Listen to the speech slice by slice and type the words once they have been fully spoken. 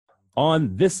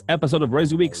On this episode of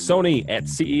Resi Week, Sony at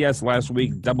CES last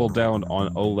week doubled down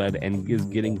on OLED and is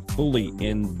getting fully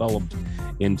enveloped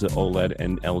into OLED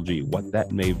and LG. What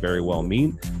that may very well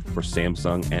mean for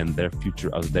Samsung and their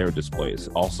future of their displays.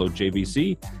 Also,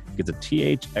 JVC gets a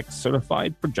THX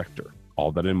certified projector.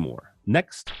 All that and more.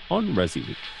 Next on Resi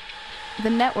Week. The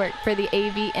network for the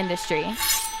AV industry.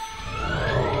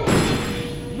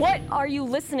 What are you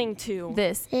listening to?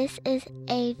 This is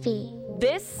AV.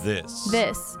 This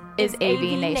is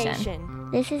AV Nation.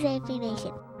 This is AV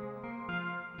Nation.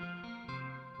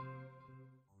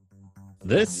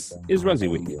 This is Resi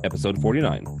Week, episode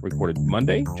 49, recorded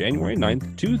Monday, January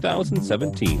 9th,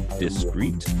 2017.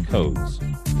 Discrete Codes.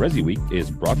 Resi Week is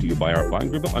brought to you by our fine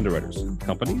group of underwriters,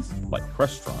 companies like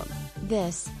Crestron.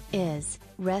 This is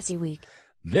Resi Week.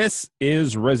 This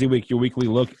is Resi Week, your weekly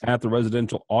look at the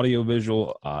residential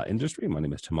audiovisual industry. My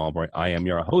name is Tim Albright. I am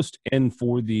your host, and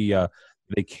for the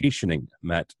vacationing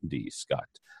Matt D. Scott.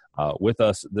 With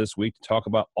us this week to talk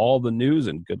about all the news,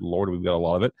 and good Lord, we've got a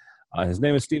lot of it. His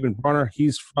name is Stephen Bronner.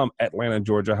 He's from Atlanta,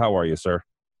 Georgia. How are you, sir?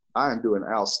 I am doing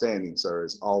outstanding, sir.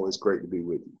 It's always great to be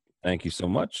with you. Thank you so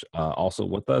much. Also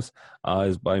with us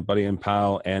is my buddy and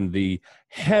pal and the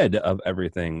head of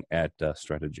everything at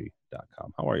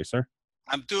strategy.com. How are you, sir?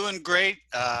 I'm doing great.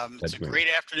 It's a great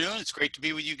afternoon. It's great to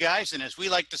be with you guys. And as we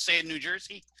like to say in New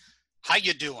Jersey, how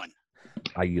you doing?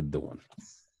 How you doing?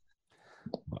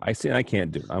 I see. I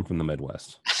can't do it. I'm from the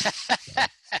Midwest.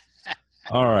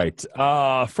 All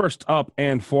right. First up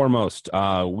and foremost,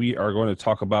 we are going to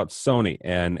talk about Sony.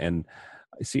 And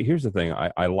see, here's the thing.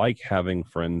 I like having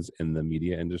friends in the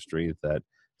media industry that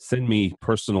send me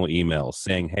personal emails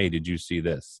saying, hey, did you see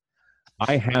this?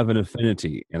 I have an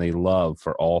affinity and a love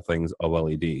for all things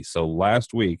OLED. So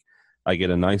last week, I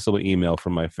get a nice little email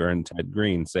from my friend Ted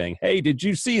Green saying, hey, did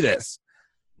you see this?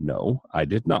 No, I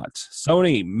did not.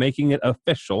 Sony making it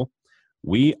official.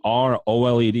 We are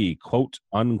OLED, quote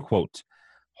unquote.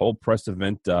 Whole press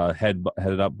event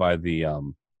headed up by the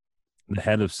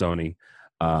head of Sony,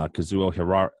 Kazuo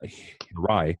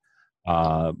Hirai.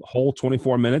 Whole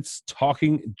 24 minutes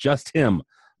talking, just him,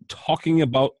 talking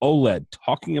about OLED,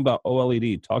 talking about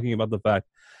OLED, talking about the fact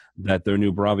that their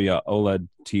new Bravia OLED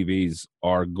TVs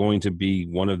are going to be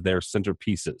one of their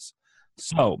centerpieces.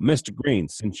 So, Mr. Green,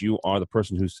 since you are the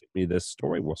person who sent me this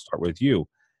story, we'll start with you.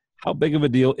 How big of a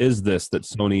deal is this that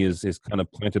Sony is kind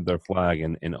of planted their flag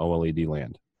in OLED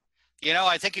land? You know,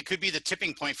 I think it could be the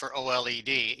tipping point for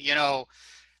OLED. You know,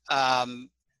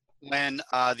 when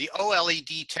the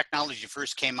OLED technology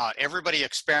first came out, everybody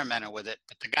experimented with it.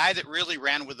 But the guy that really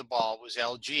ran with the ball was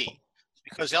LG,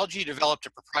 because LG developed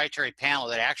a proprietary panel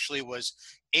that actually was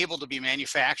able to be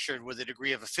manufactured with a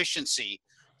degree of efficiency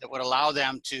that would allow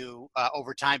them to,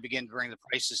 over time, begin to bring the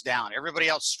prices down. Everybody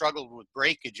else struggled with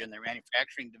breakage in their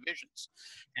manufacturing divisions.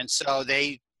 And so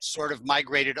they sort of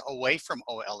migrated away from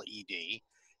OLED.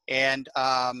 And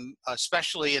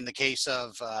especially in the case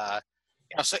of,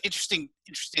 so interesting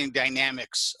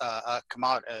dynamics come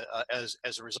out as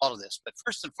a result of this. But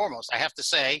first and foremost, I have to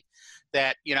say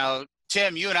that, you know,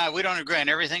 Tim, you and I, we don't agree on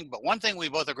everything, but one thing we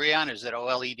both agree on is that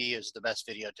OLED is the best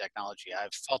video technology.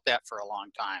 I've felt that for a long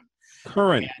time.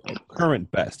 Current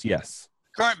best, yes.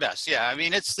 Current best, yeah. I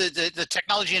mean, it's the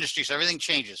technology industry, so everything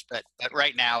changes. But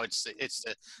right now,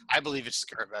 I believe it's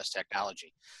the current best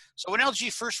technology. So when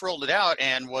LG first rolled it out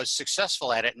and was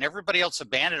successful at it, and everybody else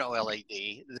abandoned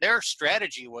OLED, their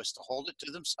strategy was to hold it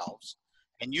to themselves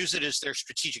and use it as their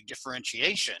strategic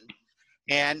differentiation.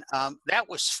 And that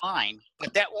was fine,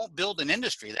 but that won't build an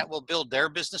industry. That will build their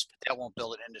business, but that won't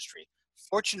build an industry.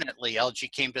 Fortunately,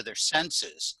 LG came to their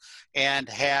senses and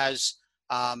has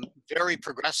very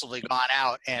progressively gone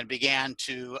out and began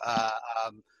to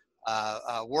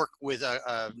work with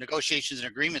negotiations and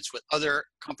agreements with other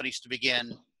companies to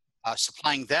begin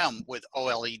supplying them with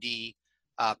OLED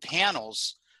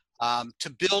panels to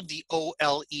build the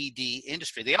OLED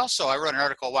industry. They also, I wrote an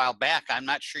article a while back, I'm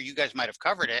not sure you guys might have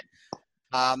covered it,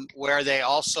 where they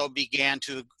also began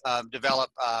to develop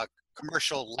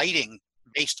commercial lighting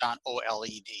based on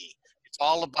OLED. It's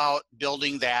all about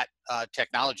building that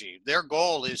technology. Their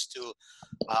goal is to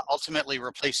ultimately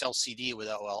replace LCD with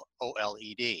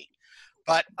OLED.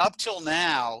 But up till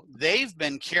now, they've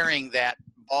been carrying that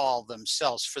ball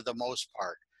themselves for the most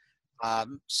part.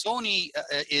 Sony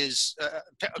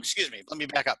let me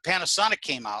back up. Panasonic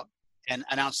came out and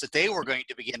announced that they were going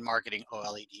to begin marketing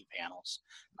OLED panels,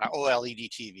 OLED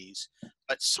TVs,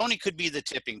 but Sony could be the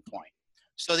tipping point.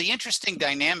 So the interesting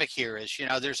dynamic here is, you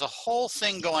know, there's a whole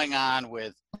thing going on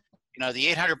with, you know, the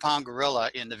 800-pound gorilla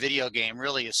in the video game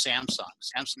really is Samsung.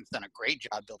 Samsung's done a great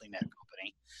job building that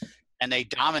company. and they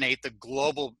dominate the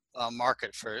global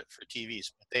market for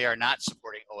TVs. But they are not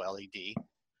supporting OLED.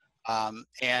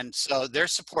 And so they're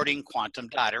supporting quantum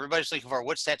dot. Everybody's looking for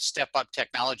what's that step up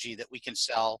technology that we can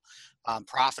sell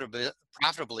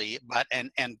profitably, but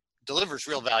and delivers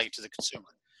real value to the consumer.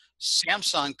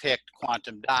 Samsung picked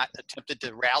quantum dot, attempted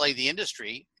to rally the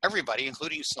industry, everybody,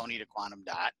 including Sony, to quantum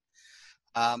dot.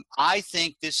 I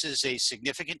think this is a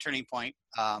significant turning point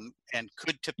and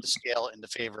could tip the scale in the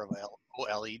favor of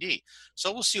OLED.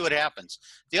 So we'll see what happens.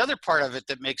 The other part of it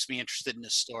that makes me interested in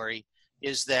this story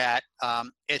is that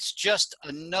it's just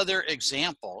another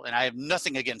example, and I have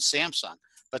nothing against Samsung,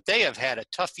 but they have had a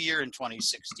tough year in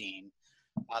 2016.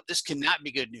 This cannot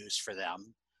be good news for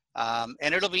them.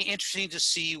 And it'll be interesting to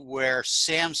see where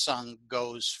Samsung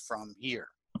goes from here.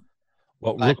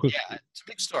 Well, but, real quick, yeah, it's a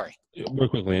big story. Real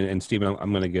quickly, and Stephen,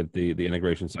 I'm going to get the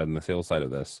integration side and the sales side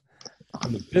of this.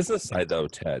 On the business side, though,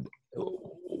 Ted,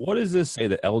 what does this say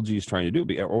that LG is trying to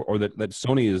do, or that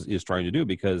Sony is trying to do?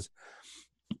 Because,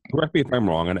 correct me if I'm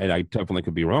wrong, and I definitely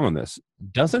could be wrong on this,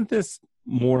 doesn't this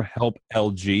more help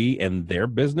LG and their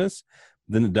business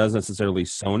than it does necessarily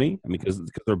Sony? I mean, because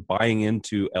they're buying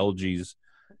into LG's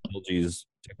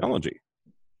technology.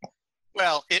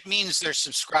 Well, it means they're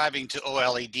subscribing to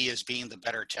OLED as being the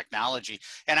better technology.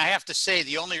 And I have to say,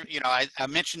 the only, I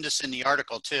mentioned this in the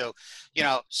article too,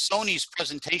 Sony's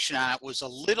presentation on it was a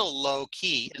little low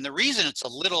key. And the reason it's a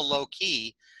little low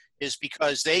key is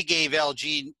because they gave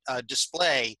LG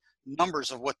Display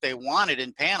numbers of what they wanted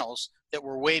in panels that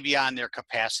were way beyond their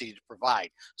capacity to provide.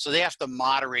 So they have to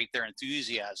moderate their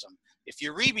enthusiasm. If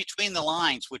you read between the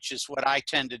lines, which is what I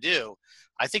tend to do,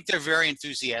 I think they're very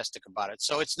enthusiastic about it.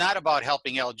 So it's not about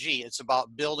helping LG, it's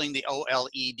about building the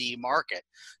OLED market.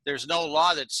 There's no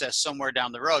law that says somewhere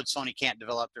down the road Sony can't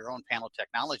develop their own panel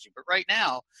technology. But right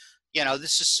now,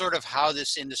 this is sort of how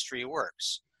this industry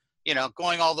works.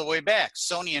 Going all the way back,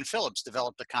 Sony and Philips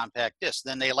developed the compact disc.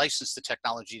 Then they licensed the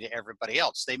technology to everybody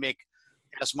else. They make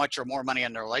as much or more money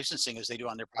on their licensing as they do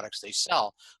on their products they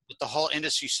sell, but the whole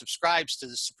industry subscribes to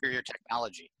the superior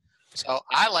technology. So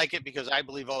I like it because I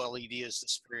believe OLED is the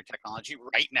superior technology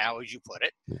right now, as you put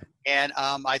it. And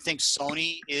I think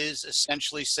Sony is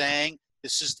essentially saying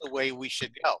this is the way we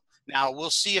should go. Now we'll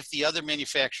see if the other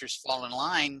manufacturers fall in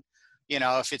line.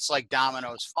 If it's like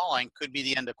dominoes falling, could be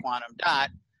the end of quantum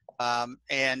dot. We'll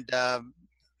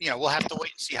have to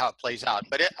wait and see how it plays out.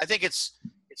 But I think it's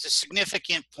a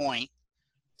significant point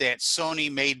that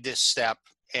Sony made this step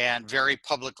and very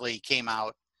publicly came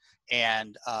out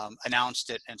and announced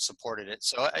it and supported it.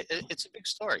 So it's a big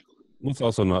story. Let's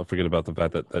also not forget about the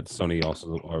fact that Sony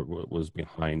also was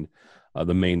behind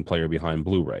the main player behind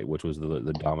Blu-ray, which was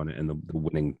the dominant and the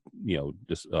winning,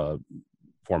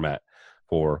 format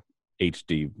for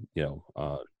HD,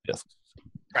 discs.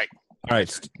 Right. All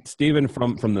right, Stephen,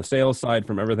 from the sales side,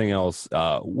 from everything else,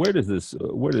 where does this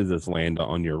land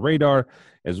on your radar,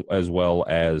 as well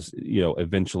as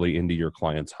eventually into your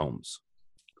clients' homes?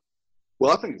 Well,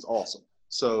 I think it's awesome.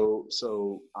 So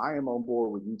I am on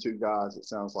board with you two guys. It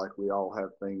sounds like we all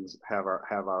have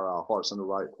our hearts in the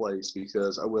right place,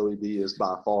 because OLED is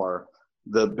by far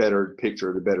the better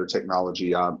picture, the better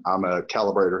technology. I'm a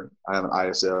calibrator. I have an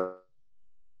ISF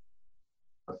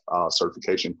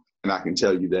certification, and I can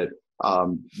tell you that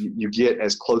you get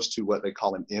as close to what they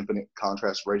call an infinite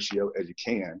contrast ratio as you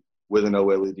can with an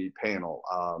OLED panel.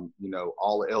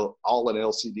 All an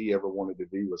LCD ever wanted to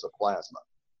be was a plasma.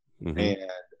 Mm-hmm. And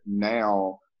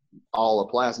now all a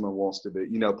plasma wants to be,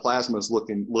 plasma's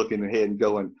looking ahead and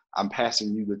going, I'm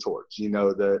passing you the torch.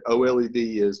 The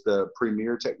OLED is the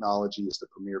premier technology, it's the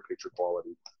premier picture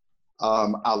quality.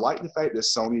 I like the fact that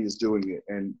Sony is doing it.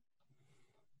 And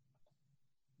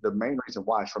the main reason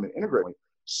why is from an integrator.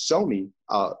 Sony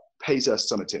pays us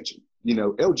some attention.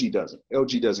 LG doesn't.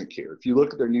 LG doesn't care. If you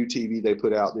look at their new TV they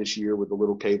put out this year with the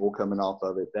little cable coming off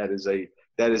of it, that is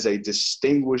a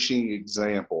distinguishing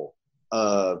example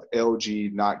of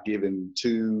LG not giving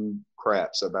two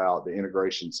craps about the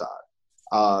integration side.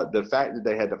 The fact that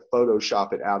they had to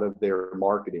Photoshop it out of their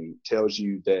marketing tells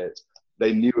you that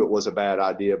they knew it was a bad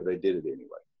idea, but they did it anyway.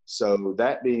 So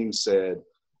that being said,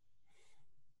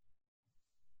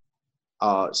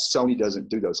 Sony doesn't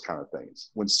do those kind of things.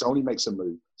 When Sony makes a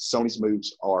move, Sony's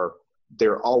moves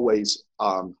they're always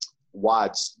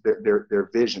wide. Their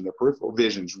vision, their peripheral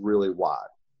vision's really wide.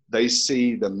 They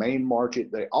see the main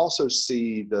market. They also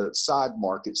see the side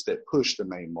markets that push the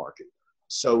main market.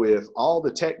 So if all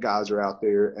the tech guys are out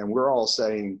there and we're all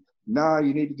saying, nah,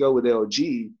 you need to go with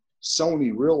LG,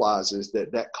 Sony realizes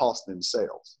that costs them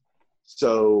sales.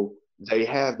 So they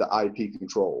have the IP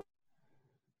control.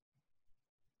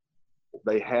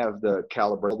 They have the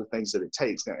caliber, all the things that it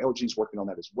takes. Now, LG is working on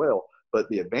that as well. But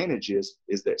the advantage is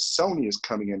that Sony is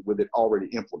coming in with it already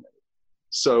implemented.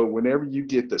 So whenever you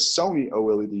get the Sony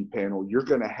OLED panel, you're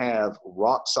going to have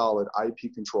rock solid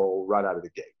IP control right out of the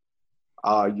gate.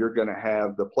 You're going to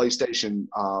have the PlayStation,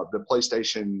 I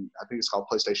think it's called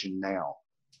PlayStation Now,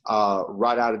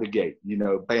 right out of the gate. You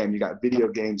know, bam, you got video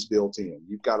games built in.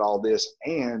 You've got all this.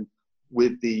 And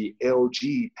with the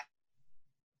LG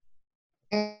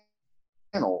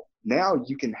panel, now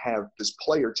you can have this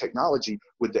player technology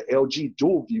with the LG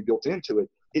Dual View built into it.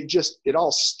 It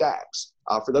all stacks.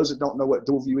 For those that don't know what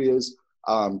Dual View is,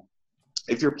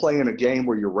 if you're playing a game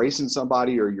where you're racing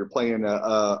somebody or you're playing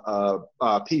a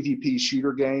PvP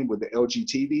shooter game with the LG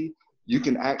TV, you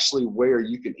can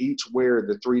each wear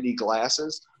the 3D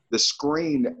glasses. The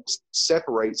screen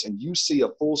separates and you see a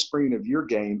full screen of your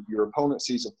game. Your opponent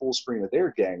sees a full screen of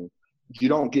their game. You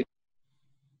don't get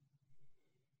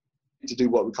to do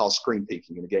what we call screen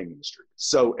peeking in the gaming industry.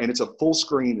 So, and it's a full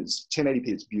screen, it's 1080p,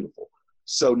 it's beautiful.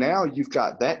 So now you've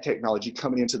got that technology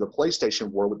coming into the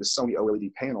PlayStation world with the Sony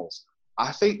OLED panels.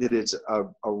 I think that it's a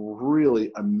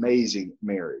really amazing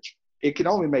marriage. It can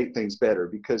only make things better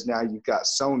because now you've got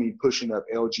Sony pushing up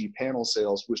LG panel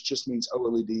sales, which just means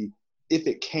OLED, if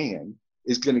it can,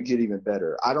 is going to get even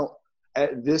better.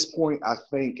 At this point, I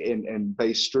think, and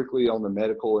based strictly on the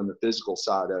medical and the physical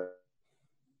side of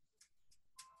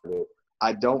it,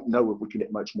 I don't know if we can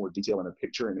get much more detail in a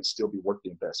picture and it still be worth the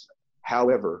investment.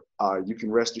 However, you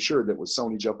can rest assured that with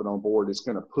Sony jumping on board, it's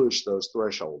going to push those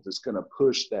thresholds. It's going to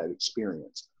push that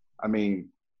experience. I mean,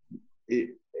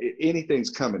 anything's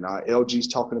coming. LG's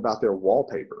talking about their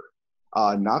wallpaper,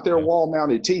 not their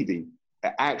wall-mounted TV,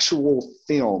 actual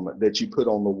film that you put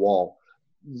on the wall.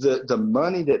 The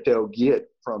money that they'll get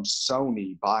from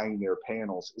Sony buying their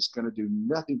panels is going to do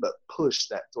nothing but push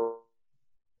that threshold.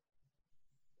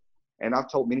 And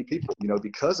I've told many people, you know,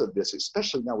 because of this,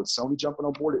 especially now with Sony jumping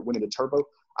on board, it went into turbo.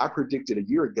 I predicted a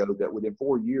year ago that within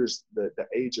 4 years, the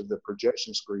age of the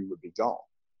projection screen would be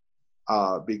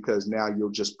gone. Because now you'll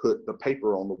just put the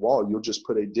paper on the wall. You'll just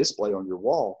put a display on your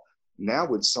wall. Now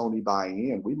with Sony buying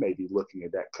in, we may be looking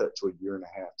at that cut to 1.5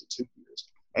 to 2 years.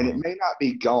 And it may not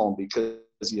be gone because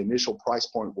the initial price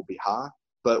point will be high.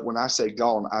 But when I say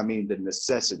gone, I mean the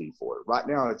necessity for it. Right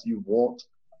now, if you want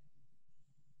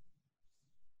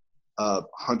a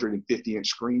 150-inch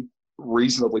screen,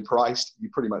 reasonably priced, you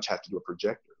pretty much have to do a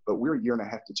projector. But we're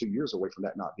 1.5 to 2 years away from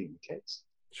that not being the case.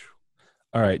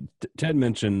 All right. Ted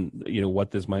mentioned, you know,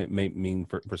 what this might mean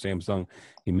for Samsung.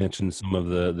 He mentioned some of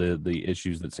the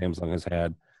issues that Samsung has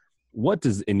had. What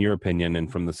does, in your opinion, and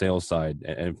from the sales side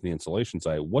and from the installation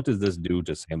side, what does this do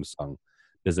to Samsung?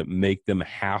 Does it make them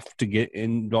have to get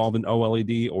involved in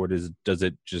OLED, or does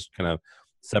it just kind of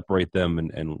separate them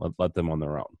and let them on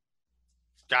their own?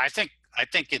 I think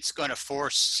it's going to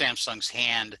force Samsung's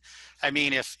hand. I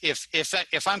mean,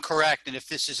 if I'm correct, and if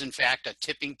this is in fact a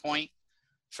tipping point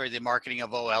for the marketing of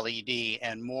OLED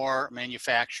and more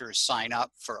manufacturers sign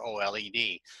up for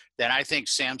OLED, then I think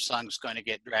Samsung's going to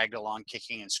get dragged along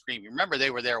kicking and screaming. Remember,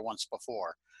 they were there once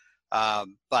before,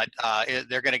 but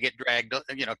they're going to get dragged,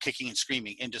 you know, kicking and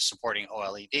screaming into supporting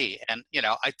OLED. And, you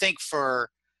know, I think to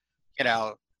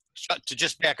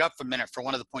just back up for a minute for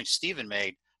one of the points Stephen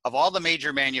made, of all the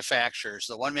major manufacturers,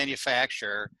 the one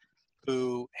manufacturer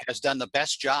who has done the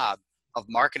best job of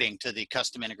marketing to the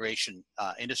custom integration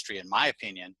industry, in my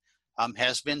opinion,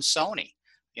 has been Sony.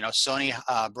 You know, Sony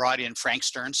brought in Frank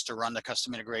Stearns to run the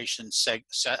custom integration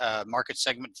market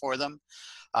segment for them.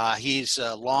 He's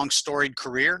a long storied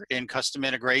career in custom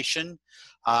integration.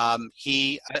 I'll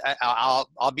be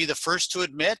the first to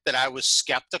admit that I was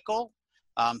skeptical.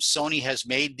 Sony has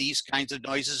made these kinds of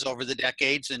noises over the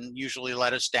decades and usually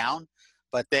let us down,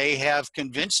 but they have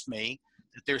convinced me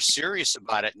that they're serious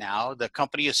about it now. The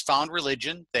company has found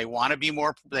religion. They want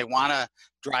to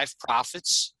drive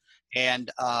profits.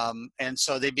 And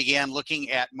so they began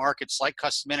looking at markets like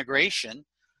custom integration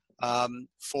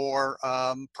for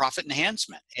profit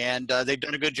enhancement. And they've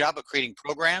done a good job of creating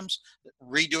programs,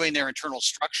 redoing their internal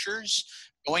structures,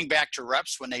 going back to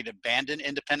reps when they'd abandoned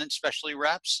independent specialty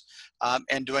reps,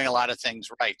 and doing a lot of things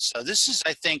right. So this is,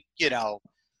 I think,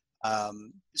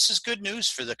 this is good news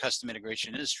for the custom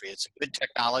integration industry. It's a good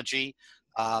technology,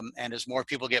 and as more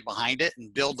people get behind it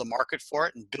and build the market for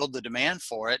it and build the demand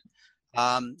for it,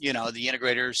 the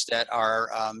integrators that are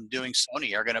doing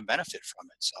Sony are going to benefit from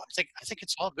it. So I think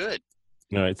it's all good.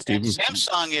 All right, Steve.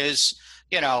 Samsung is,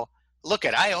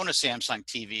 I own a Samsung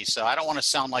TV, so I don't want to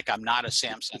sound like I'm not a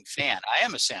Samsung fan. I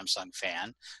am a Samsung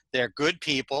fan. They're good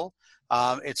people.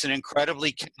 It's an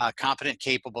incredibly competent,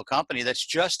 capable company that's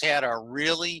just had a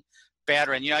really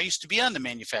battery. And, I used to be on the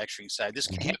manufacturing side. This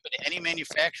can happen to any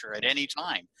manufacturer at any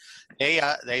time.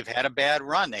 They've had a bad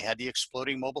run. They had the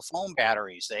exploding mobile phone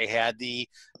batteries. They had the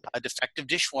defective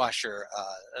dishwasher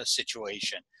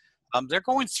situation. They're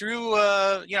going through,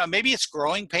 maybe it's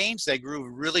growing pains. They grew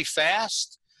really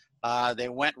fast. They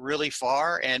went really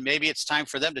far, and maybe it's time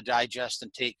for them to digest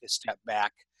and take a step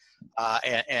back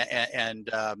and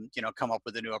come up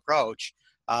with a new approach.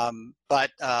 I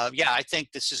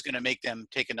think this is going to make them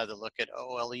take another look at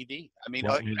OLED. I mean,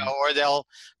 or they'll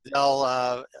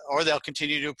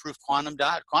continue to improve quantum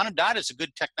dot. Quantum dot is a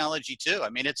good technology too. I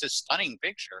mean, it's a stunning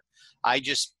picture. I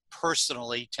just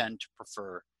personally tend to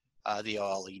prefer the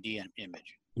OLED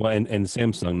image. Well, and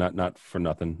Samsung, not for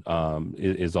nothing,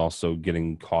 is also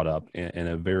getting caught up in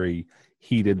a very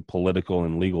heated political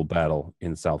and legal battle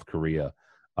in South Korea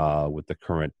with the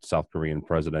current South Korean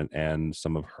president and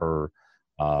some of her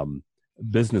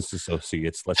business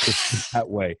associates. Let's just put it that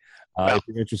way. If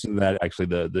you're interested in that, actually,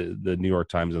 the New York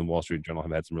Times and the Wall Street Journal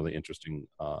have had some really interesting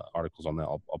articles on that.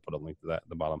 I'll put a link to that at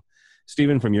the bottom.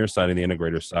 Stephen, from your side and the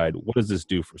integrator side, what does this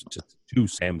do to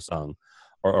Samsung,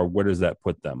 or where does that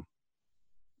put them?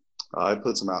 It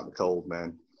puts them out in the cold,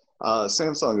 man.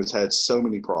 Samsung has had so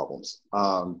many problems.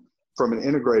 From an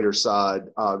integrator side,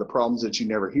 the problems that you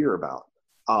never hear about,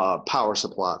 power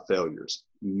supply failures,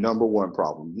 number one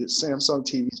problem. Samsung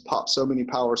TVs popped so many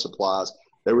power supplies.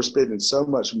 They were spending so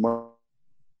much money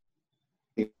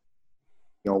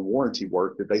on warranty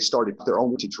work that they started their own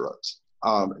warranty trucks.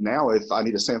 Now, if I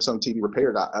need a Samsung TV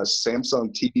repair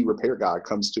guy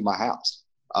comes to my house.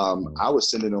 I was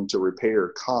sending them to repair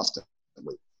constantly.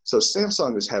 So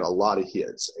Samsung has had a lot of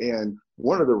hits. And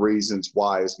one of the reasons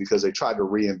why is because they tried to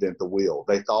reinvent the wheel.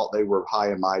 They thought they were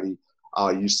high and mighty.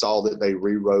 You saw that they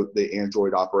rewrote the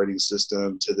Android operating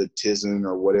system to the Tizen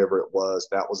or whatever it was.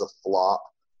 That was a flop.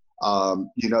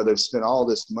 They've spent all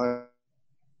this money.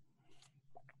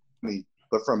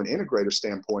 But from an integrator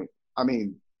standpoint, I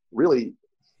mean, really,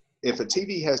 if a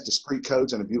TV has discrete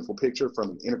codes and a beautiful picture,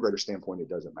 from an integrator standpoint, it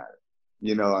doesn't matter.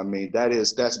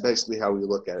 That's basically how we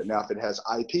look at it. Now, if it has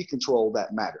IP control,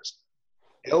 that matters.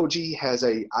 LG has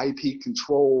a IP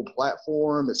control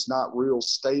platform. It's not real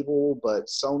stable, but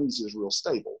Sony's is real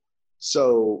stable.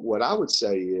 So what I would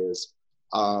say is,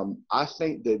 I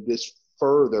think that this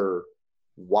further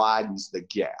widens the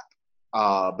gap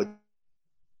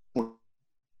between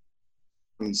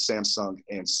Samsung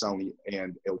and Sony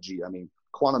and LG. I mean,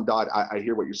 quantum dot, I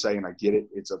hear what you're saying. I get it.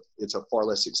 It's a far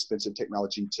less expensive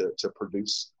technology to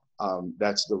produce.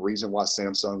 That's the reason why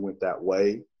Samsung went that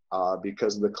way,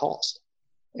 because of the cost.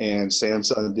 And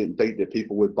Samsung didn't think that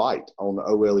people would bite on the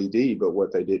OLED, but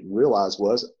what they didn't realize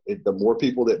was the more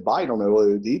people that bite on the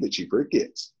OLED, the cheaper it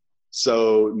gets.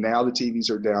 So now the TVs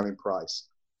are down in price.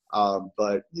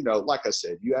 But, like I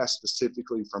said, you asked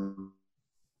specifically from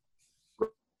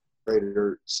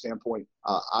standpoint,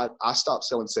 I stopped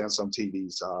selling Samsung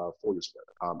TVs 4 years ago.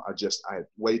 I had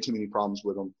way too many problems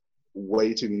with them,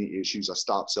 way too many issues. I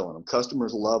stopped selling them.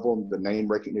 Customers love them. The name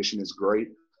recognition is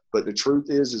great. But the truth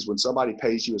is when somebody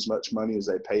pays you as much money as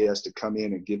they pay us to come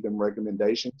in and give them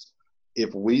recommendations,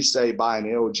 if we say buy an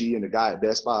LG and the guy at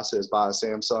Best Buy says buy a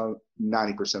Samsung,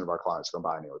 90% of our clients are going to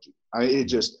buy an LG. I mean,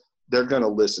 they're going to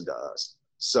listen to us.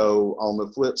 So on the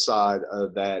flip side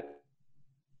of that,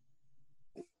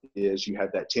 is you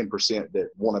have that 10% that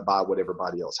want to buy what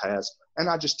everybody else has. And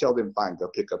I just tell them, fine, go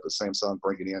pick up a Samsung,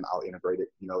 bring it in, I'll integrate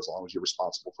it, as long as you're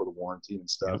responsible for the warranty and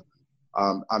stuff.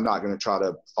 I'm not going to try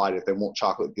to fight it. If they want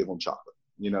chocolate, give them chocolate,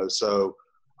 So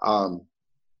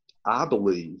I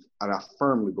believe, and I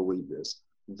firmly believe this,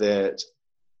 that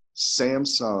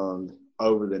Samsung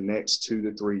over the next 2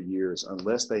 to 3 years,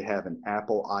 unless they have an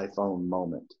Apple iPhone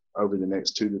moment over the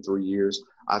next 2 to 3 years,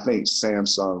 I think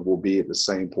Samsung will be at the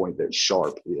same point that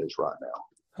Sharp is right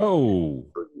now. Oh.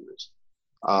 For years.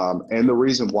 And the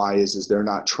reason why is they're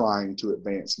not trying to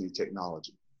advance new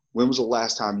technology. When was the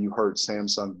last time you heard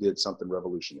Samsung did something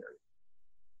revolutionary?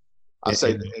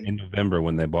 In November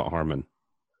when they bought Harman.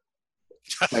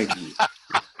 Thank you.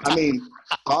 I mean,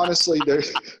 honestly, they're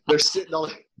sitting on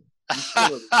it.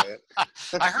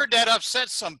 I heard that upset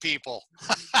some people.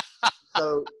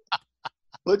 So,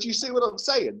 but you see what I'm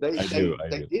saying? They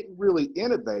didn't really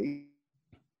innovate.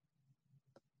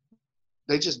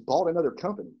 They just bought another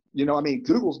company.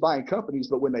 Google's buying companies,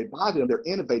 but when they buy them, they're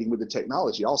innovating with the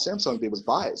technology. All Samsung did was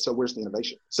buy it. So where's the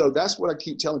innovation? So that's what I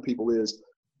keep telling people is,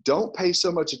 don't pay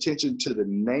so much attention to the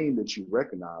name that you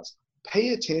recognize. Pay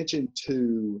attention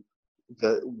to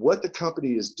what the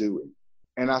company is doing.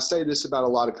 And I say this about a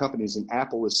lot of companies, and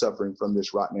Apple is suffering from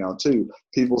this right now too.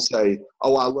 People say,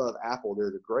 oh, I love Apple,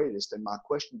 they're the greatest. And my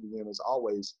question to them is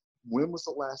always, when was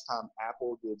the last time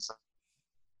Apple did something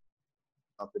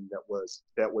something that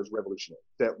was revolutionary,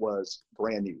 that was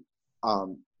brand new.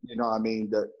 You know, I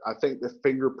mean, I think the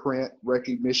fingerprint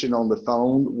recognition on the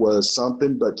phone was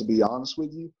something, but to be honest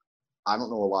with you, I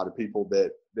don't know a lot of people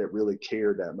that really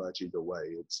care that much either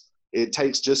way. It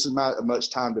takes just as much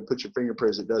time to put your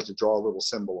fingerprint as it does to draw a little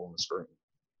symbol on the screen.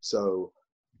 So,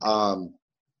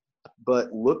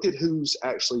 but look at who's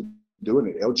actually doing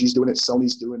it. LG's doing it,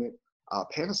 Sony's doing it.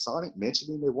 Panasonic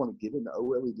mentioning they want to get into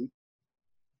OLED.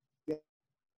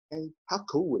 How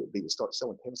cool would it be to start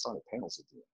selling Panasonic panels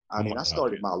again? I mean, I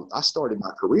started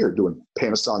my career doing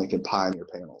Panasonic and Pioneer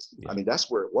panels. Yeah. I mean, that's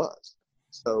where it was.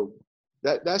 So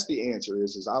that's the answer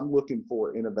is I'm looking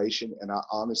for innovation, and I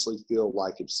honestly feel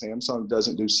like if Samsung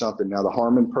doesn't do something, now the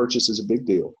Harman purchase is a big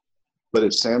deal, but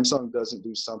if Samsung doesn't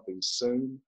do something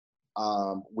soon,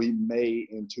 we may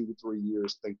in 2 to 3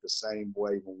 years think the same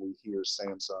way when we hear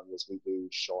Samsung as we do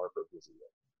Sharp or Vizio.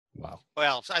 Wow.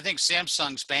 Well, I think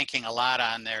Samsung's banking a lot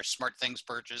on their SmartThings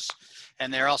purchase,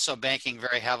 and they're also banking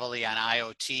very heavily on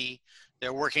IoT.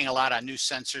 They're working a lot on new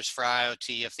sensors for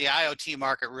IoT. If the IoT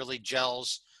market really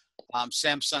gels,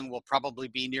 Samsung will probably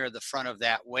be near the front of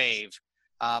that wave.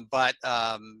 But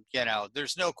you know,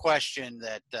 there's no question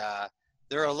that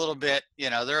they're a little bit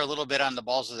on the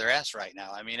balls of their ass right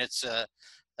now. I mean, it's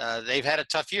they've had a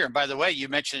tough year. And by the way, you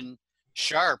mentioned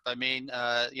Sharp. I mean,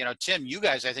 you know, Tim, you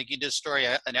guys, I think you did a story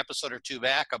an episode or two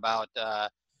back about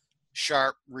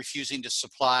Sharp refusing to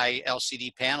supply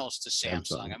LCD panels to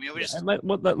Samsung. I mean,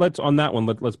 let's on that one.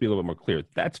 Let's be a little bit more clear.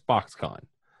 That's Foxconn,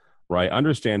 right?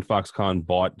 Understand Foxconn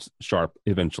bought Sharp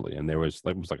eventually, and it was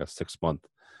like a 6-month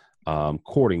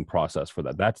courting process for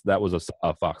that. That was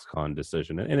a Foxconn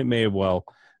decision, and it may have well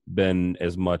been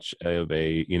as much of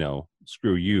a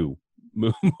screw you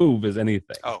move as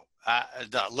anything. Oh.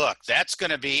 Look, that's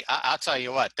going to be, I'll tell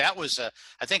you what, that was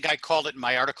I think I called it in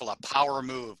my article, a power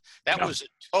move. That was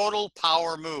a total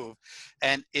power move.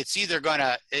 And it's either going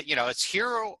to, it's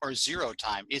hero or zero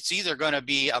time. It's either going to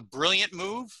be a brilliant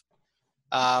move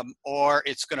or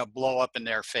it's going to blow up in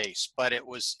their face. But it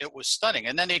was stunning.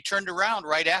 And then they turned around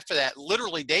right after that,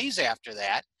 literally days after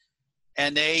that,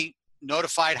 and they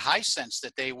notified Hisense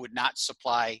that they would not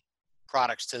supply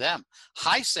products to them.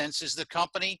 Hisense is the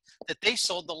company that they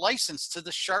sold the license to the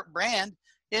Sharp brand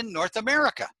in North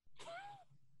America.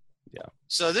 Yeah.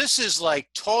 So this is like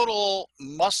total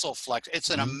muscle flex. It's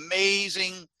an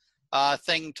amazing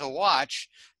thing to watch.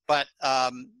 But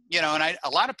and a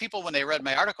lot of people, when they read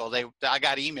my article, I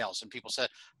got emails and people said,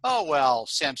 "Oh well,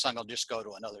 Samsung will just go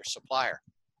to another supplier."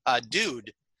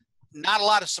 Dude, not a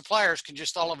lot of suppliers can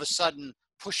just all of a sudden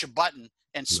push a button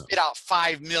and spit out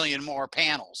 5 million more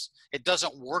panels. It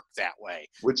doesn't work that way.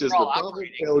 Which is the problem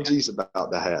LG's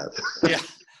about to have.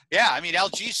 Yeah. I mean,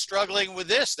 LG's struggling with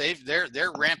this.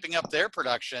 They're ramping up their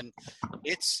production.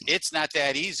 It's not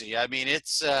that easy. I mean,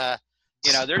 it's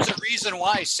there's a reason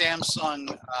why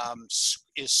Samsung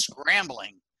is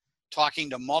scrambling, talking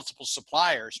to multiple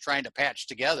suppliers, trying to patch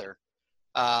together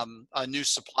a new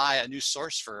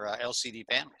source for LCD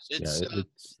panels. It's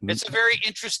a very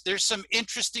there's some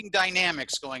interesting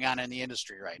dynamics going on in the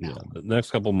industry right now. Yeah, the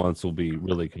next couple months will be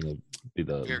really kind of be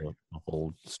the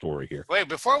whole story here. Wait,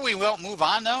 before we move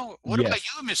on though, what about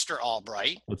you, Mr.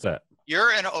 Albright? What's that?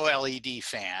 You're an OLED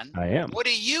fan. I am. What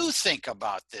do you think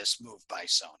about this move by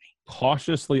Sony?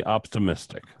 Cautiously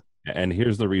optimistic, and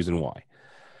here's the reason why.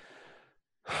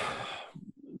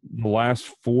 The last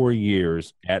 4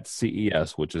 years at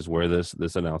CES, which is where this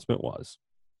announcement was,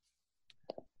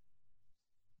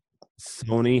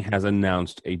 Sony has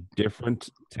announced a different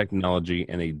technology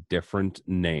and a different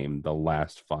name the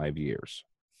last 5 years.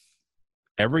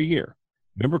 Every year.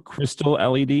 Remember Crystal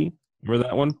LED? Remember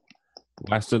that one?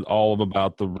 Lasted all of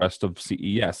about the rest of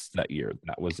CES that year.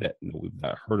 That was it. We've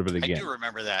not heard of it again. I do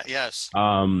remember that, yes.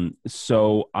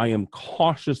 So I am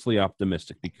cautiously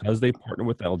optimistic because they partner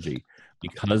with LG,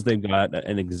 because they've got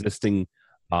an existing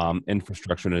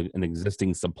infrastructure and an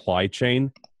existing supply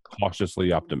chain,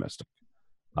 cautiously optimistic.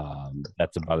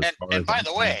 That's about as far as by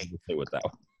the way, say with that.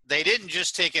 They didn't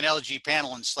just take an LG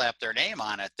panel and slap their name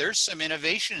on it. There's some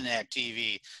innovation in that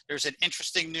TV. There's an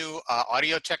interesting new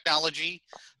audio technology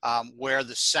where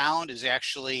the sound is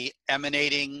actually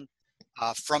emanating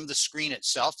from the screen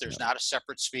itself. There's not a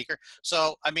separate speaker.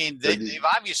 So, I mean, they've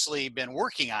obviously been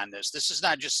working on this. This is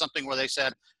not just something where they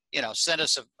said, send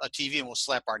us a TV and we'll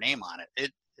slap our name on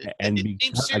it.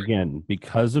 Again,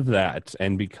 because of that,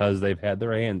 and because they've had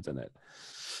their hands in it,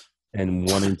 and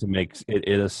wanting to make it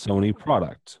a Sony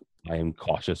product, I am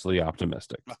cautiously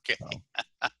optimistic. Okay. So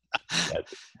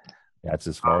that's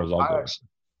as far as I'll go.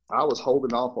 I was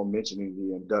holding off on mentioning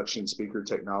the induction speaker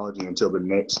technology until the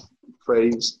next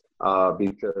phase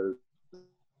because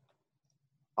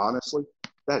Honestly,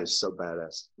 that is so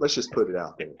badass. Let's just put it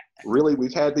out there. Really,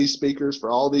 we've had these speakers for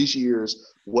all these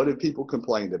years. What have people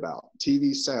complained about?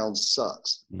 TV sound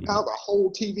sucks. How the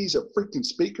whole TV's a freaking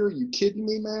speaker? You kidding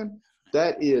me, man?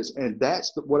 That's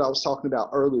what I was talking about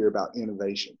earlier about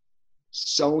innovation.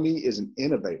 Sony is an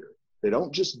innovator. They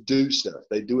don't just do stuff.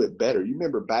 They do it better. You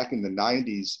remember back in the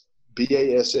 90s,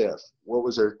 BASF, what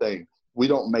was their thing? We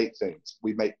don't make things.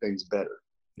 We make things better.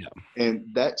 Yeah. And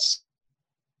that's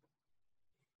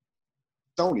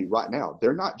Sony right now.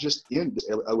 They're not just in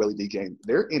the OLED game.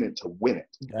 They're in it to win it.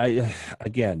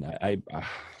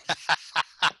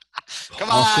 Come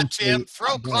on, Tim.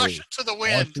 Throw caution to the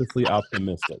wind. Cautiously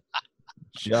optimistic.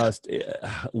 Just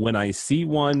when I see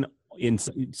one in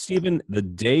Stephen, the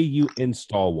day you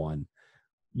install one,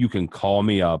 you can call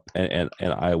me up and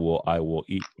I will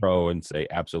eat crow and say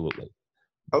absolutely.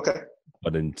 Okay.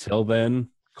 But until then,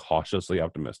 cautiously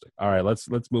optimistic. All right, let's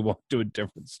move on to a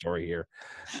different story here.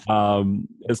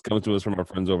 This comes to us from our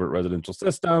friends over at Residential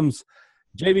Systems.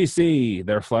 JVC,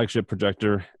 their flagship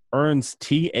projector, earns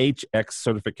THX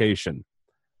certification.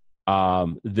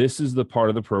 This is the part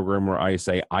of the program where I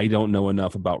say I don't know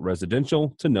enough about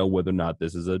residential to know whether or not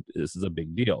this is a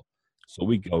big deal. So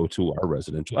we go to our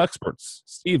residential experts.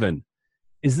 Stephen,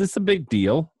 is this a big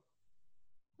deal?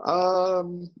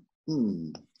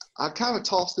 I kind of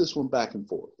toss this one back and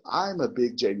forth. I'm a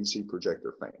big JVC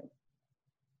projector fan.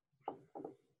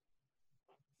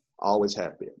 Always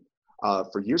have been.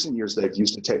 For years and years, they've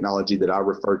used a technology that I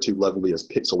refer to lovingly as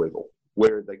pixel wiggle,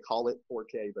 where they call it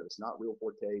 4K, but it's not real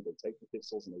 4K. They take the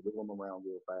pixels and they wiggle them around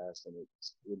real fast, and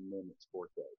it's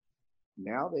 4K.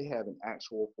 Now they have an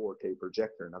actual 4K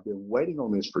projector, and I've been waiting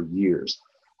on this for years.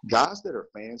 Guys that are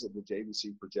fans of the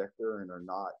JVC projector and are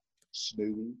not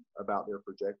snooty about their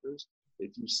projectors,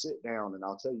 if you sit down, and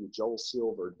I'll tell you, Joel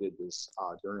Silver did this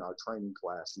during our training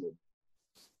class, and it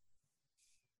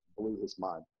blew his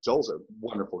mind. Joel's a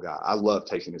wonderful guy. I love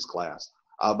taking his class,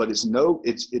 but it's no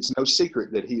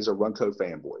secret that he's a Runco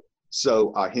fanboy.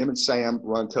 So him and Sam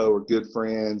Runco are good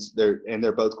friends.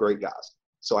 They're both great guys.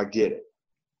 So I get it.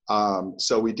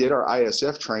 So we did our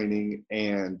ISF training,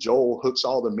 and Joel hooks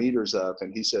all the meters up,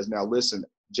 and he says, "Now listen,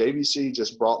 JVC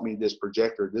just brought me this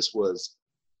projector." This was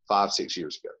 5-6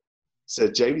 years ago.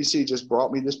 Said, "JVC just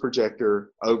brought me this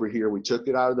projector over here. We took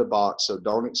it out of the box, so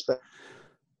don't expect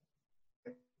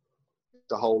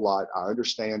a whole lot. I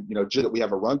understand, just that we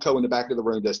have a Runco in the back of the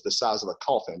room that's the size of a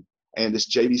coffin, and this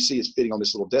JVC is fitting on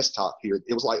this little desktop here."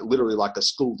 It was literally like a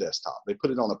school desktop. They put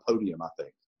it on a podium, I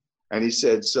think. And he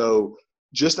said, "So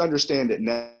just understand that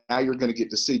now you're going to get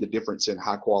to see the difference in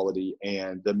high quality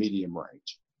and the medium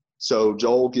range." So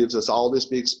Joel gives us all this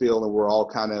big spiel, and we're all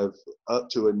kind of up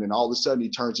to it. And then all of a sudden he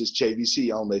turns his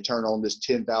JVC on. They turn on this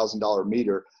 $10,000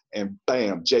 meter, and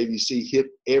bam, JVC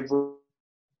hit every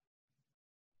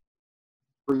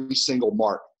single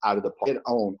mark out of the park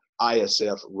on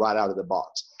ISF right out of the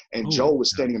box. And Joel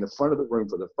was standing in the front of the room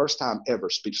for the first time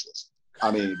ever, speechless. I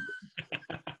mean,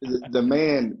 the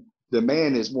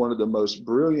man is one of the most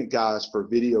brilliant guys for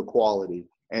video quality,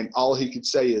 and all he could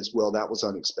say is, "Well, that was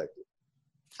unexpected."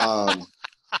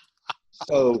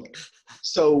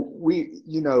 So we,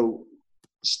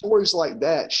 stories like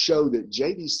that show that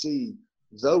JVC,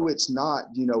 though it's not,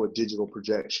 a digital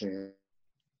projection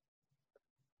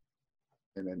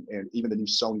and even the new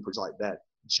Sony projectors like that,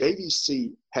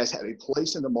 JVC has had a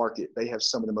place in the market. They have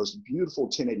some of the most beautiful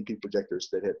 1080p projectors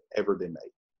that have ever been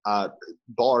made,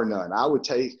 bar none. I would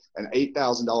take an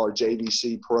 $8,000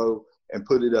 JVC Pro and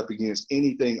put it up against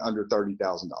anything under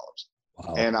 $30,000.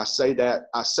 Wow. And I say that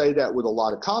with a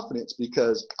lot of confidence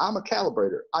because I'm a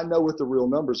calibrator. I know what the real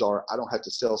numbers are. I don't have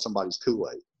to sell somebody's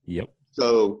Kool-Aid. Yep.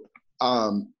 So,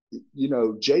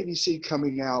 JVC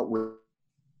coming out with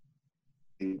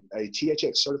a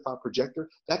THX certified projector,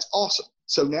 that's awesome.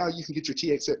 So now you can get your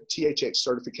THX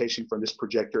certification from this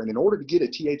projector. And in order to get a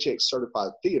THX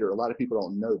certified theater, a lot of people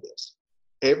don't know this.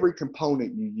 Every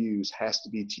component you use has to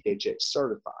be THX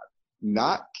certified,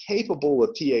 not capable of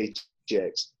THX,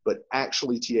 but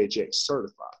actually THX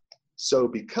certified. So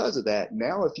because of that,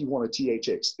 now if you want a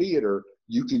THX theater,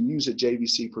 you can use a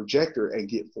JVC projector and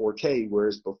get 4K,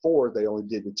 whereas before they only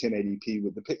did the 1080p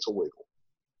with the pixel wiggle.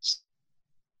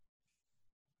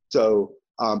 So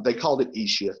they called it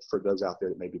eShift for those out there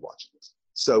that may be watching this.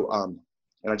 So, and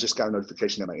I just got a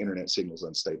notification that my internet signal is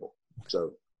unstable.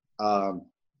 So,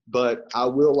 but I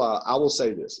will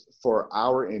say this for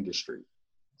our industry,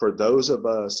 for those of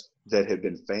us that have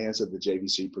been fans of the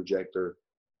JVC projector,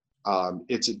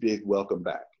 it's a big welcome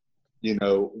back.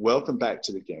 Welcome back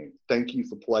to the game. Thank you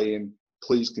for playing.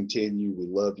 Please continue. We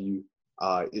love you.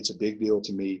 It's a big deal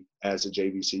to me as a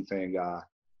JVC fan guy.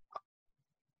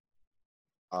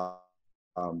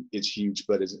 it's huge,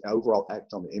 but as an overall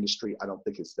act on the industry, I don't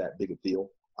think it's that big a deal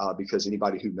because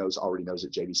anybody who knows already knows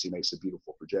that JVC makes a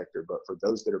beautiful projector. But for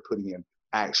those that are putting in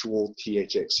actual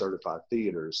THX certified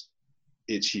theaters,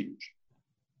 it's huge.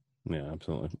 Yeah,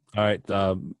 absolutely. All right,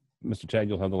 Mr. Chad,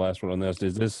 you'll have the last word on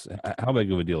this. How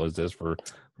big of a deal is this for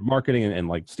marketing and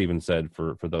like Steven said,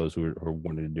 for those who are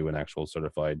wanting to do an actual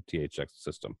certified THX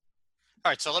system?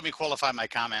 All right, so let me qualify my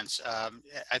comments.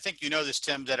 I think you know this,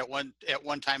 Tim, that at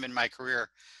one time in my career,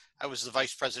 I was the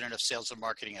vice president of sales and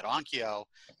marketing at Onkyo.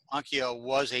 Onkyo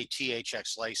was a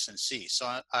THX licensee.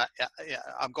 So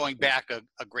I'm going back a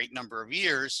great number of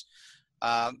years.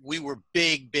 We were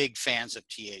big fans of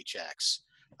THX.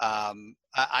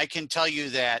 I can tell you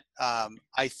that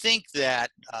I think that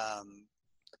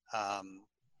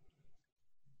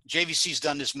JVC's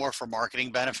done this more for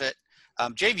marketing benefit.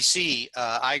 JVC,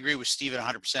 I agree with Steven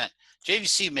 100%.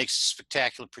 JVC makes a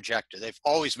spectacular projector. They've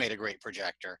always made a great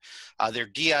projector. Their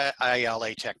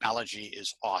DILA technology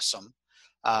is awesome.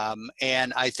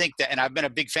 And I think that, and I've been a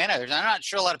big fan of theirs. I'm not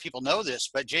sure a lot of people know this,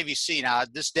 but JVC, now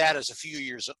this data is a few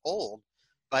years old,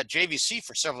 but JVC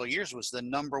for several years was the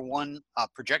 #1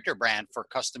 projector brand for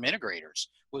custom integrators,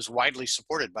 was widely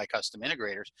supported by custom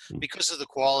integrators because of the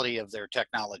quality of their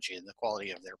technology and the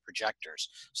quality of their projectors.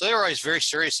 So they were always very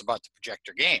serious about the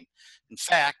projector game. In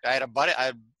fact, I had a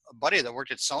buddy that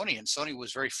worked at Sony, and Sony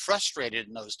was very frustrated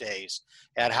in those days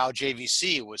at how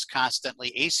JVC was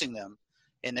constantly acing them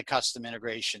in the custom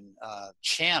integration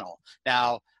channel.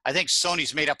 Now, I think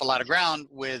Sony's made up a lot of ground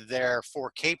with their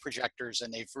 4K projectors,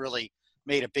 and they've really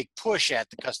made a big push at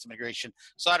the custom integration.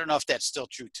 So I don't know if that's still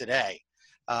true today.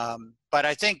 But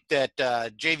I think that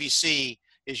JVC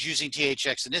is using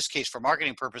THX in this case for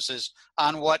marketing purposes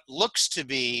on what looks to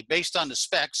be, based on the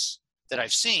specs that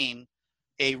I've seen,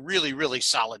 a really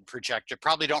solid projector.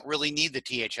 Probably don't really need the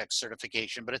THX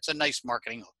certification, but it's a nice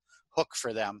marketing hook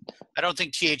for them. I don't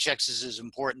think THX is as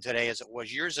important today as it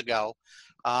was years ago.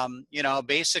 You know,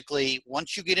 basically,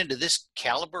 once you get into this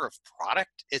caliber of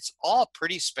product, it's all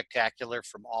pretty spectacular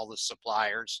from all the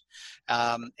suppliers.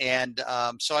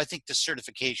 So I think the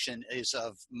certification is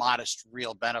of modest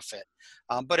real benefit,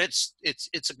 but it's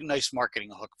a nice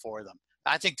marketing hook for them.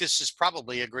 I think this is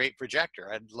probably a great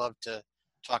projector. I'd love to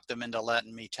talk them into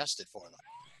letting me test it for them.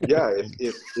 Yeah,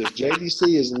 if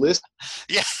JVC is listed,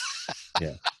 yeah.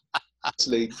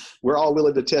 We're all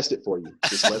willing to test it for you.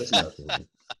 Just let us know.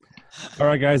 All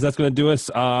right, guys, that's going to do us.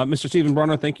 Mr. Steven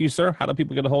Bronner, thank you, sir. How do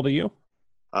people get a hold of you?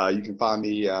 You can find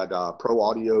me at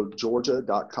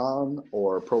proaudiogeorgia.com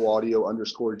or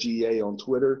proaudio_GA on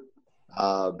Twitter.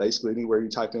 Basically, anywhere you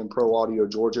type in Pro Audio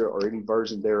Georgia or any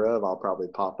version thereof, I'll probably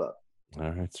pop up.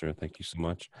 All right, sir. Thank you so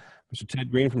much. Mr.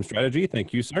 Ted Green from Strategy,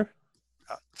 thank you, sir.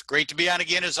 It's great to be on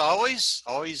again, as always.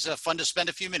 Always fun to spend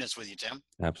a few minutes with you, Tim.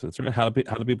 Absolutely. How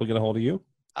do people get a hold of you?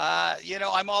 You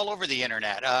know, I'm all over the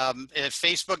internet. At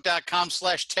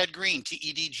Facebook.com/Ted Green,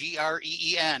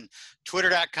 TEDGREEN.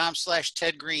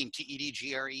 Twitter.com/Ted Green,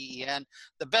 TEDGREEN.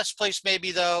 The best place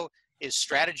maybe, though, is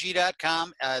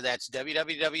strategy.com. That's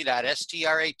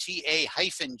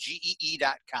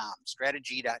www.strata-gee.com.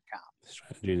 Strategy.com.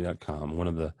 Strategy.com. One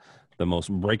of the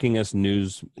most breakingest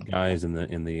news guys in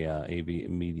the AV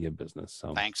media business.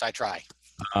 So thanks. I try.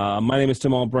 My name is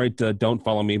Tim Albright. Don't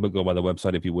follow me, but go by the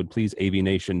website if you would, please.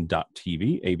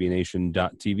 avnation.tv.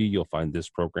 avnation.tv. You'll find this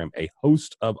program, a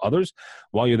host of others.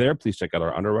 While you're there, please check out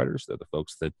our underwriters. They're the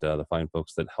folks that the fine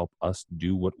folks that help us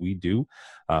do what we do.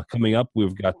 Coming up,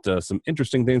 we've got some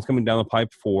interesting things coming down the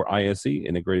pipe for ISE,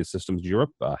 Integrated Systems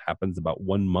Europe. Happens about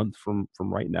 1 month from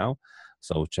right now.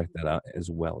 So check that out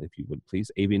as well, if you would, please.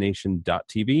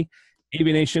 avnation.tv.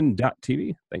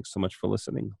 avnation.tv. Thanks so much for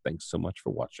listening. Thanks so much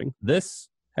for watching. This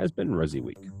has been Resi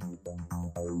Week.